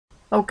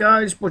Oh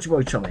guys, what's your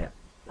boy Tom here?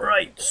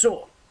 Right,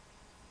 so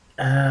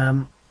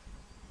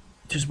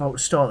just about to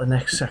start the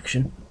next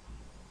section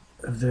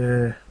of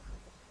the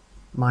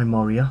my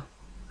Moria.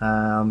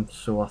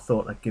 So I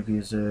thought I'd give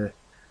you a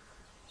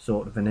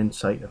sort of an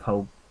insight of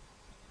how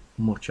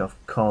much I've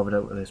carved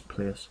out of this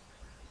place.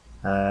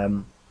 But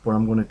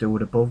I'm going to do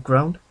it above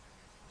ground.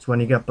 So when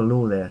you get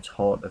below there, it's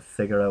hard to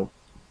figure out,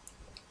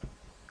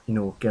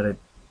 get a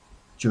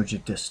judge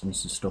of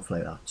distance and stuff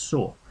like that.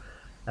 So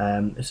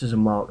this is a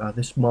marker.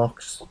 This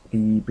marks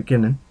the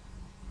beginning.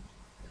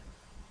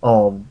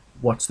 Oh,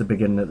 what's the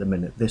beginning at the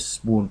minute?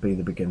 This won't be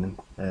the beginning.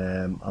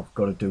 I've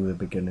got to do the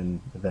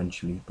beginning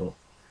eventually, but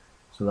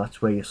so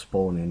that's where you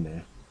spawn in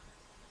there.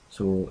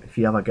 So if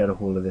you ever get a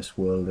hold of this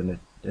world and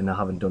I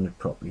haven't done it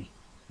properly,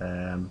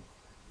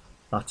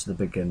 that's the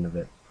beginning of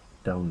it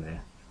down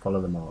there.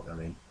 Follow the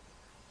marker in.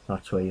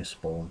 That's where you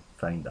spawn.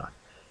 Find that.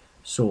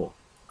 So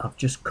I've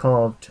just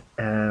carved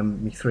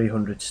me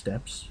 300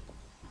 steps.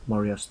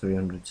 Moria's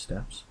 300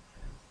 steps.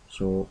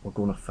 So we're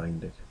going to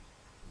find it.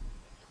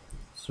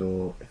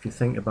 So if you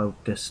think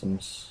about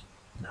distance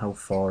and how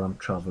far I'm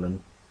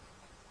travelling,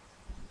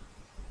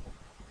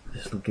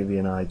 this will give you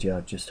an idea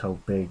of just how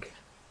big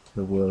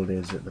the world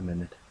is at the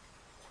minute.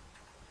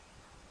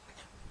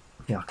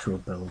 The actual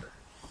build.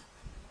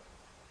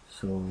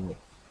 So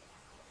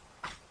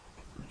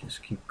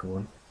just keep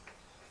going.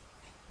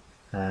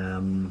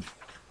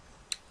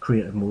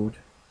 Creative mode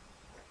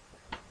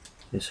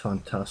is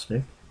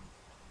fantastic,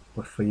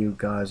 but for you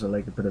guys I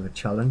like a bit of a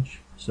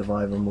challenge.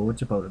 Survival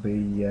mode's about to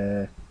be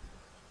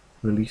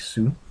released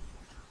soon,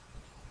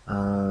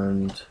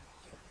 and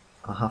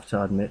I have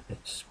to admit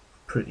it's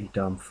pretty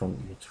damn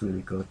funky. It's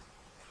really good.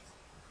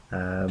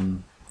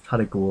 Had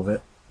a go of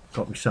it,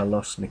 got myself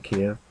lost in a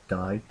cave,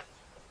 died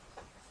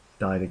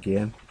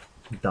again,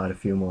 died a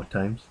few more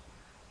times,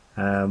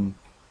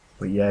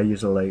 but yeah,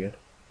 you'll like it.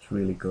 It's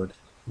really good.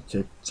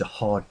 It's a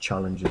hard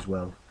challenge as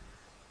well.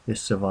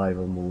 This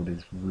survival mode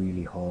is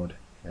really hard.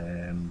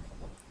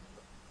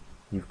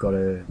 You've got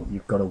to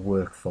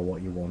work for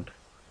what you want,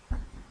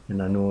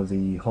 and I know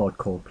the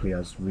hardcore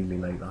players really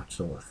like that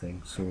sort of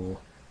thing. So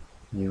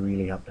you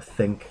really have to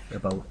think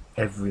about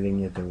everything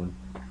you're doing.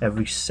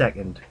 Every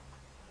second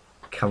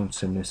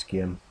counts in this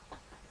game.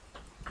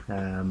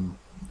 Then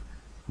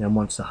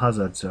once the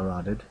hazards are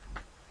added,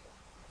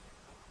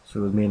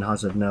 so the main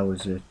hazard now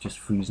is just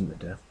freezing to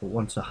death, but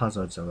once the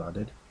hazards are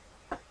added,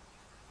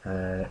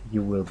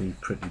 you will be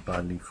pretty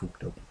badly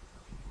fucked up.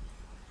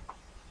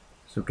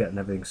 So getting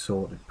everything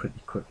sorted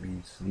pretty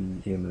quickly is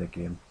the aim of the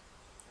game.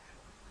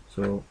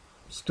 So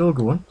still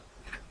going.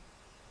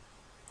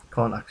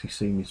 Can't actually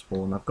see me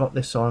spawn. I've got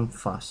this on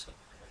fast,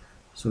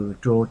 so the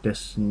draw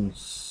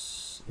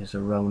distance is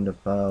around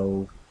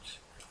about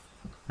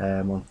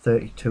on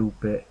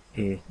 32-bit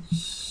it's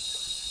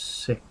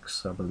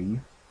 6, I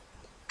believe.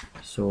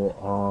 So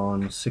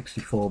on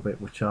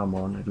 64-bit, which I'm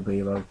on, it'll be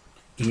about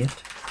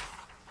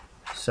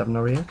 7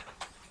 or 8.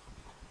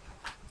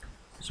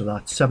 So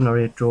that's 7 or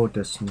 8 draw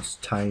distance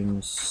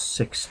times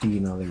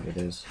 16, I think it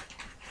is,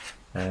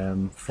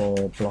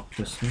 for block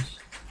distance.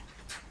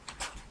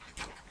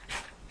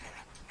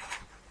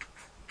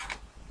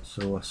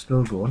 So we're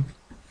still going.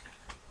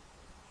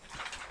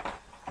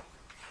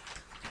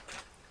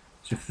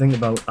 So if you think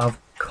about, I've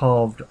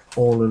carved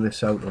all of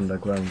this out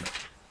underground.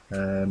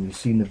 You've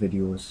seen the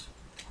videos,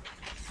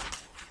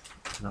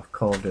 and I've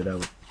carved it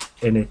out,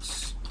 and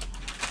it's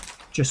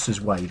just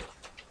as wide.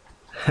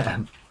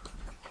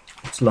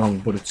 It's long,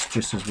 but it's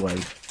just as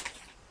wide.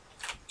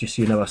 Just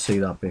so you never see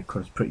that bit,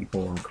 because it's pretty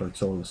boring, because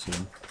it's all the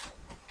same.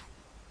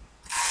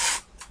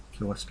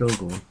 So we're still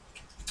going.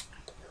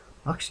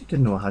 I actually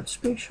didn't know I had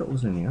space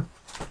shuttles in here.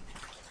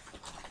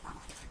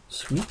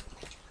 Sweet.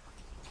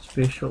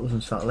 Space shuttles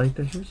and satellite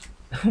dishes.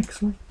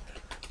 Excellent.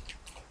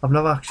 I've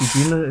never actually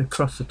been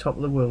across the top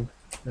of the world.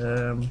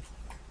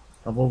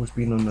 I've always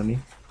been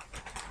underneath.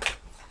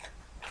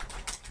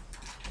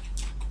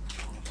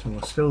 So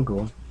we're still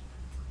going.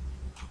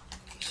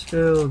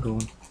 Still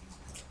going.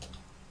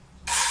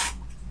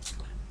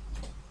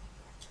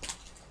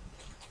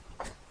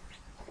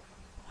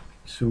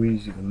 So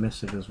easy to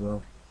miss it as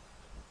well.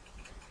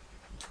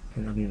 I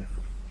need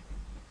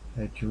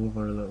to edge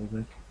over a little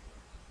bit.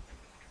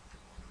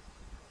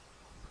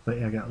 But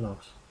yeah, I get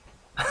lost.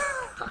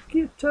 I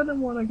keep telling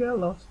when I get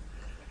lost.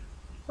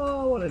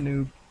 Oh, what a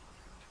noob.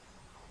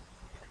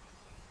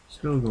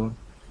 Still going.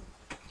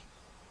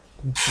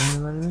 Can you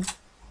find anything?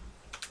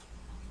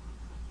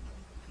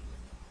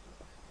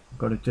 I've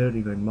got a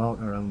dirty red mark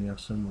around here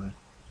somewhere.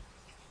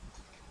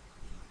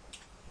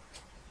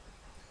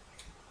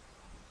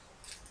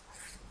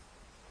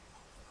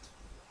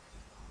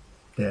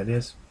 There it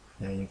is.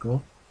 There you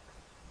go.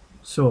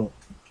 So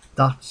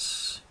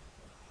that's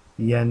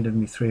the end of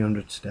me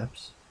 300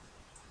 steps.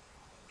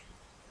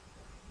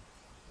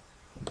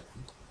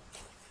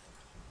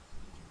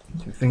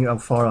 So you think how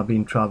far I've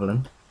been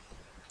travelling.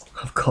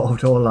 I've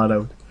carved all that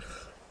out.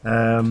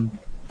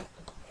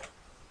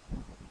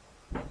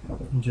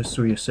 Just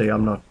so you see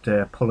I'm not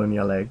pulling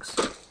your legs.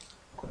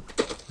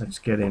 Let's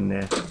get in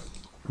there.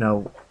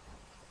 Now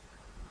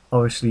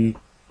obviously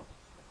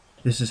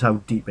this is how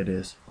deep it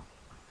is.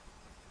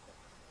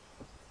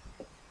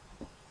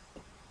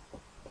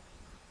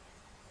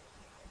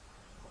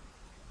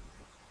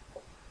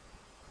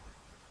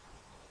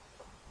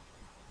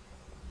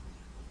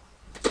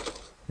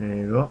 There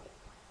you go.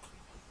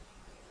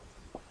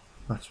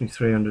 That's me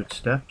 300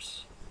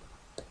 steps.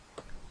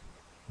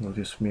 We'll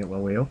just make our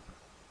way up.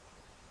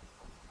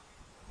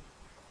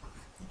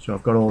 So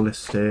I've got all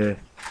this to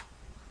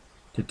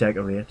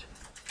decorate.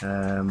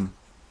 And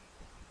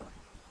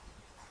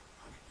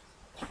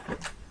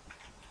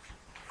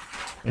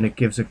it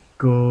gives a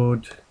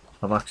good...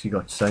 I've actually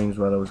got signs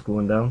while I was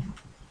going down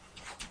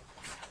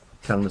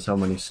telling us how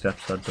many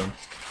steps I'd done.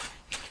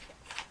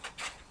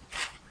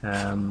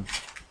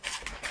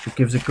 It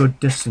gives a good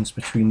distance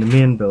between the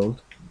main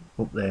build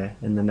up there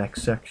and the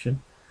next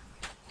section.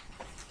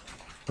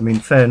 I mean,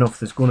 fair enough,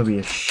 there's going to be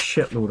a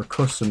shitload of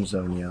customs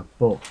down here,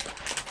 but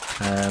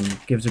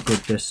gives a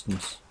good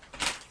distance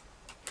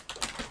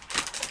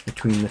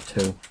between the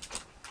two.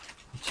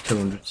 It's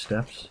 200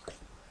 steps.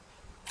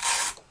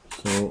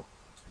 So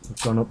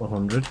we've gone up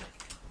 100.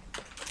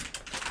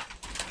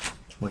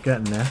 We're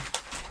getting there.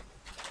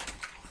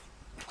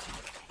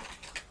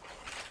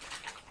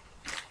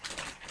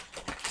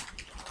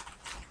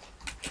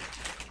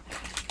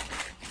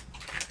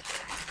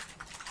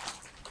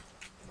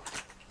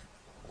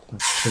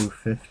 That's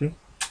 250.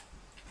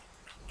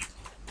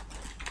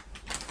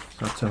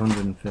 That's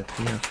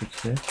 150, I should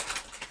say.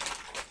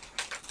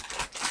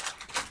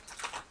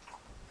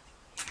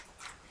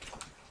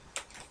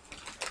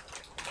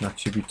 That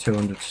should be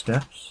 200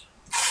 steps.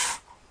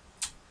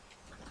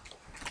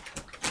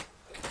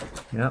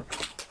 Yep.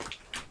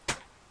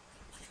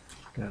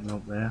 Getting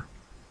up there.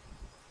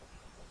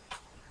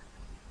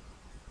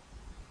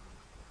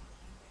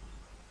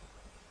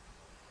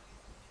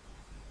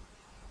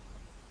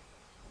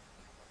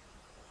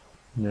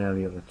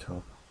 Nearly at the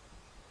top.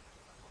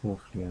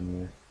 Hopefully I'm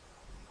here.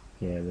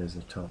 Yeah, there's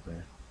the top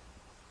there.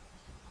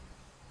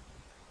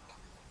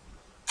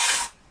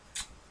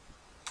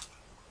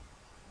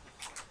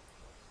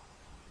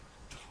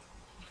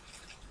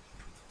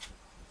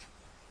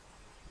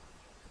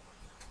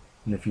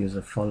 And if you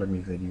have followed me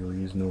video,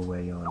 you know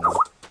where you are now.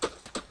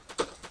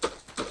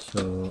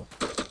 So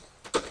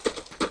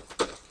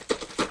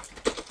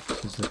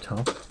this is the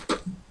top.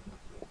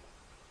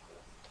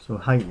 So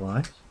height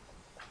wise,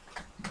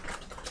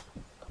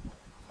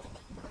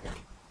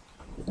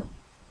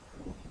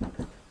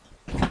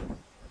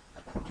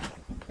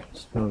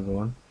 still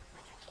going,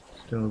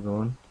 still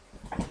going,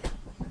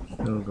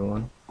 still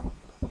going.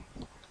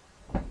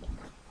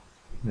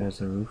 There's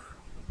the roof.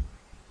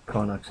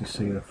 Can't actually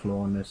see the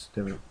floor on this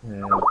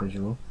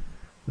visual.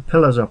 The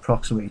pillars are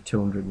approximately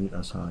 200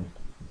 meters high.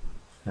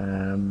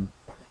 So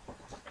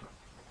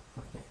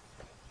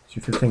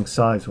if you think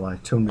size wise,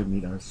 200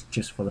 meters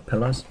just for the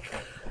pillars,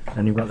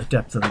 and you've got the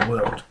depth of the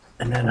world,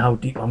 and then how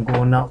deep I'm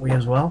going that way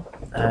as well.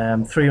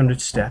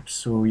 300 steps,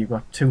 so you've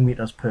got 2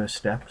 meters per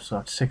step, so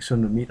that's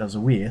 600 meters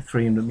away,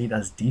 300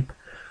 meters deep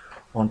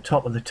on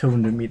top of the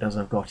 200 meters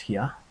I've got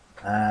here.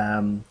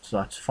 So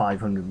that's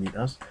 500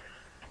 meters.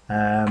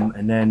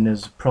 And then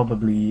there's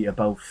probably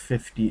about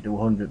 50 to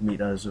 100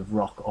 meters of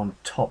rock on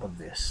top of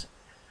this.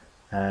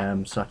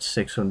 So that's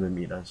 600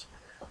 meters.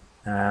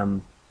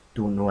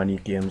 Don't know any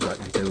games that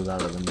can do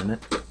that at the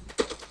minute,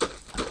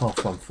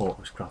 apart from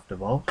Fortresscraft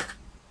Evolved.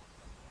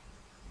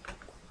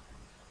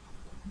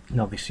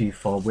 And obviously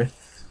for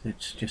width,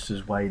 it's just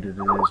as wide as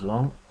it is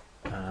long.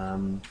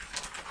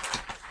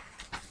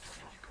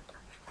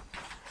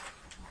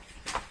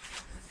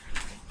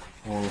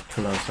 All the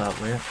pillars that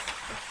way.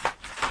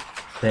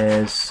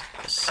 There's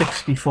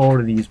 64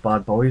 of these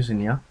bad boys in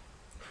here.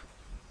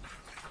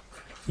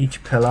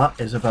 Each pillar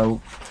is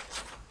about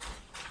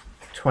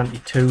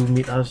 22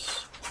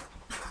 meters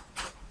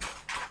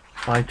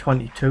by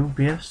 22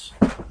 base.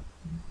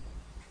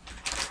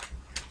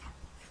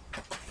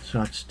 So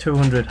that's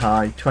 200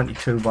 high,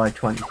 22 by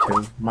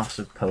 22,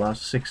 massive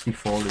pillars,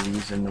 64 of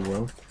these in the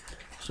world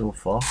so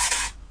far.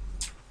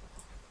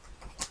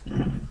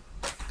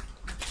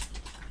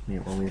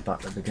 We'll be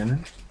back at the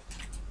beginning.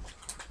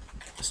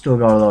 Still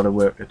got a lot of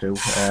work to do.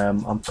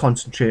 I'm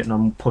concentrating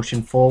on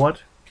pushing forward,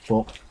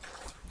 but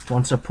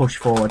once I push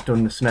forward,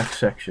 done this next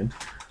section,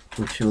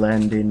 which will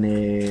end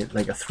in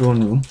like a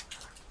throne room,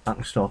 I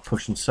can start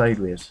pushing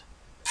sideways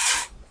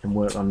and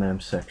work on them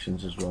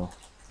sections as well.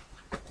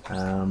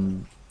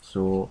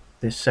 So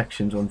this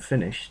section's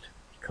unfinished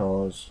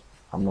because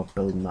I'm not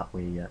building that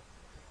way yet.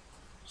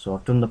 So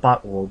I've done the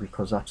back wall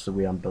because that's the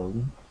way I'm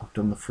building. I've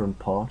done the front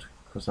part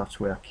because that's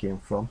where I came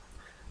from.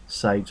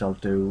 Sides I'll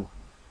do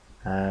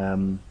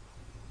when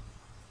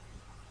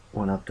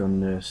I've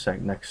done the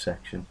next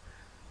section.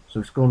 So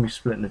it's going to be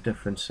split into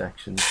different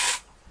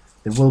sections.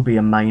 There will be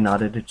a mine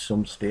added at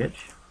some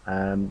stage.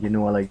 You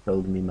know I like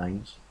building me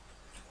mines.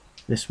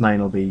 This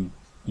mine will be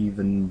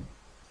even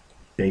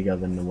bigger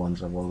than the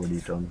ones I've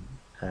already done.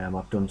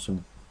 I've done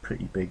some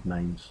pretty big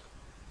mines,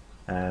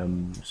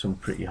 some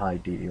pretty high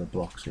detail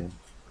blocks in.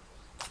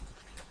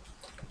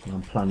 And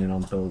I'm planning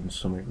on building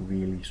something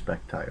really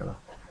spectacular.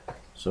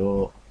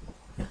 So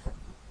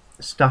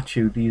the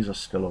statue, these are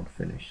still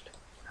unfinished.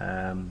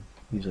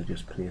 These are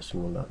just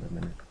placeholder at the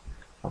minute.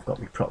 I've got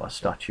my proper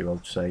statue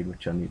outside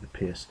which I need to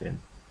paste in.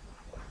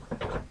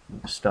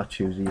 The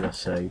statues either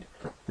side.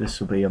 This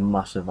will be a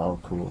massive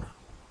alcove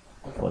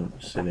for them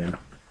to sit in.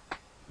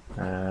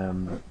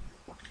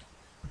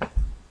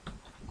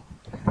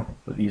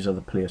 But these are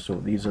the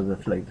placeholders. These are the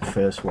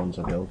first ones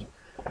I built.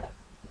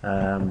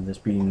 There's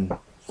been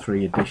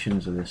 3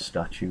 editions of this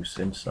statue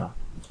since that.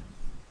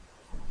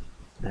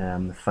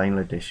 The final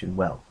edition,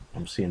 well,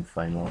 I'm saying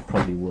final, I'll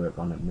probably work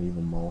on it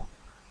even more,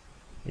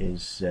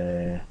 is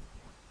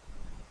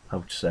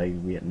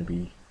outside waiting to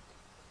be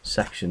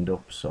sectioned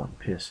up so I can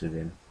paste it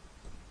in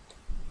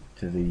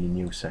to the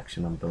new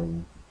section I'm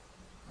building,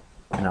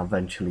 and I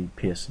eventually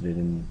pasted it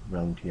in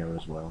round here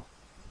as well.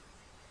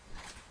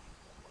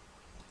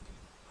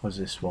 Because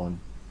this one,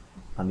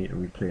 I need to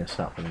replace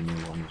that with a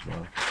new one as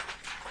well.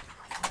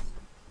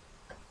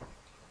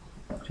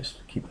 Just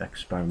to keep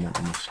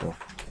experimenting with stuff.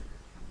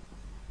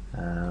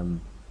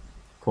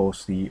 Of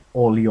course,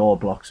 all the ore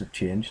blocks have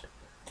changed,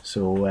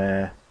 so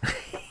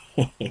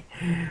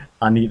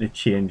I need to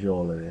change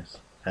all of this.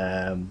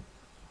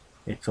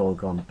 It's all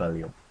gone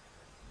belly up,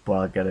 but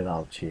I'll get it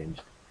all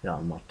changed.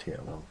 That'll not take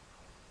long.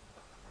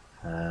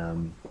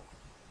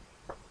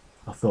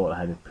 I thought I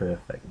had it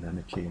perfect and then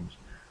it changed.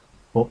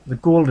 But the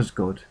gold is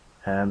good.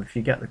 If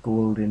you get the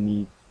gold in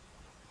the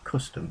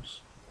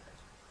customs,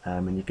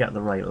 and you get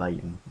the right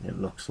lighting, it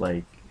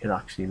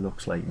actually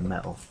looks like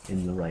metal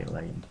in the right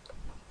lighting,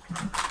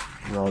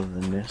 rather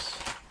than this.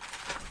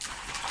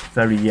 It's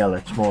very yellow.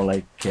 It's more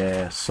like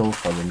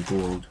sulfur than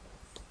gold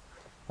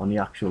on the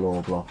actual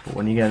ore block. But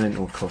when you get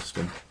into a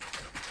custom,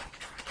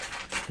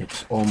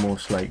 it's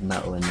almost like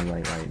metal in the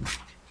right lighting.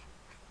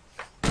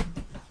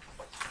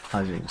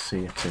 As you can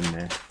see, it's in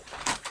there.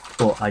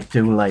 But I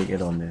do like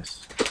it on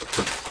this.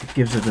 It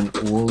gives it an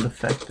old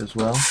effect as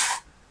well,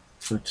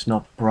 so it's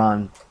not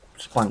brand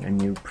spanking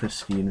new,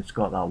 pristine. It's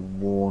got that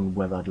worn,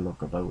 weathered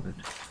look about it.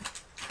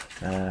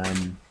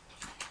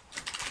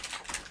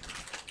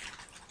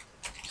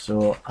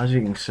 So as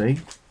you can see,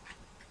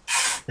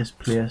 this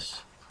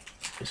place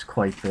is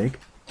quite big.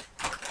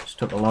 Just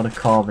took a lot of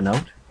carving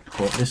out,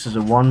 but this is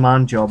a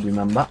one-man job,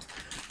 remember.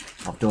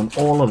 I've done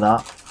all of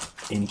that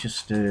in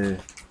just a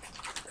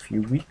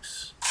few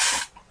weeks.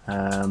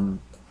 So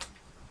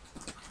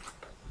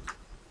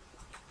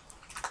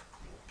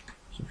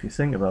if you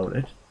think about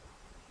it,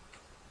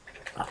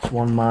 that's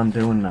one man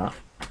doing that.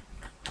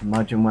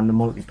 Imagine when the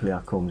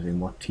multiplayer comes in,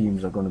 what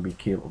teams are going to be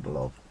capable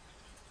of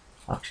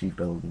actually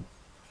building.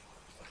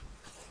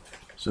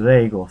 So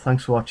there you go.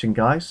 Thanks for watching,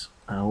 guys.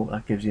 I hope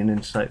that gives you an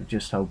insight of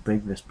just how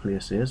big this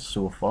place is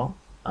so far,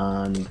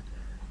 and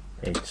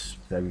it's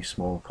very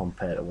small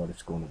compared to what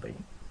it's going to be.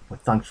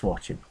 But thanks for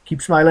watching.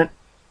 Keep smiling.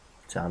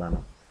 Ta-da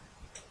now.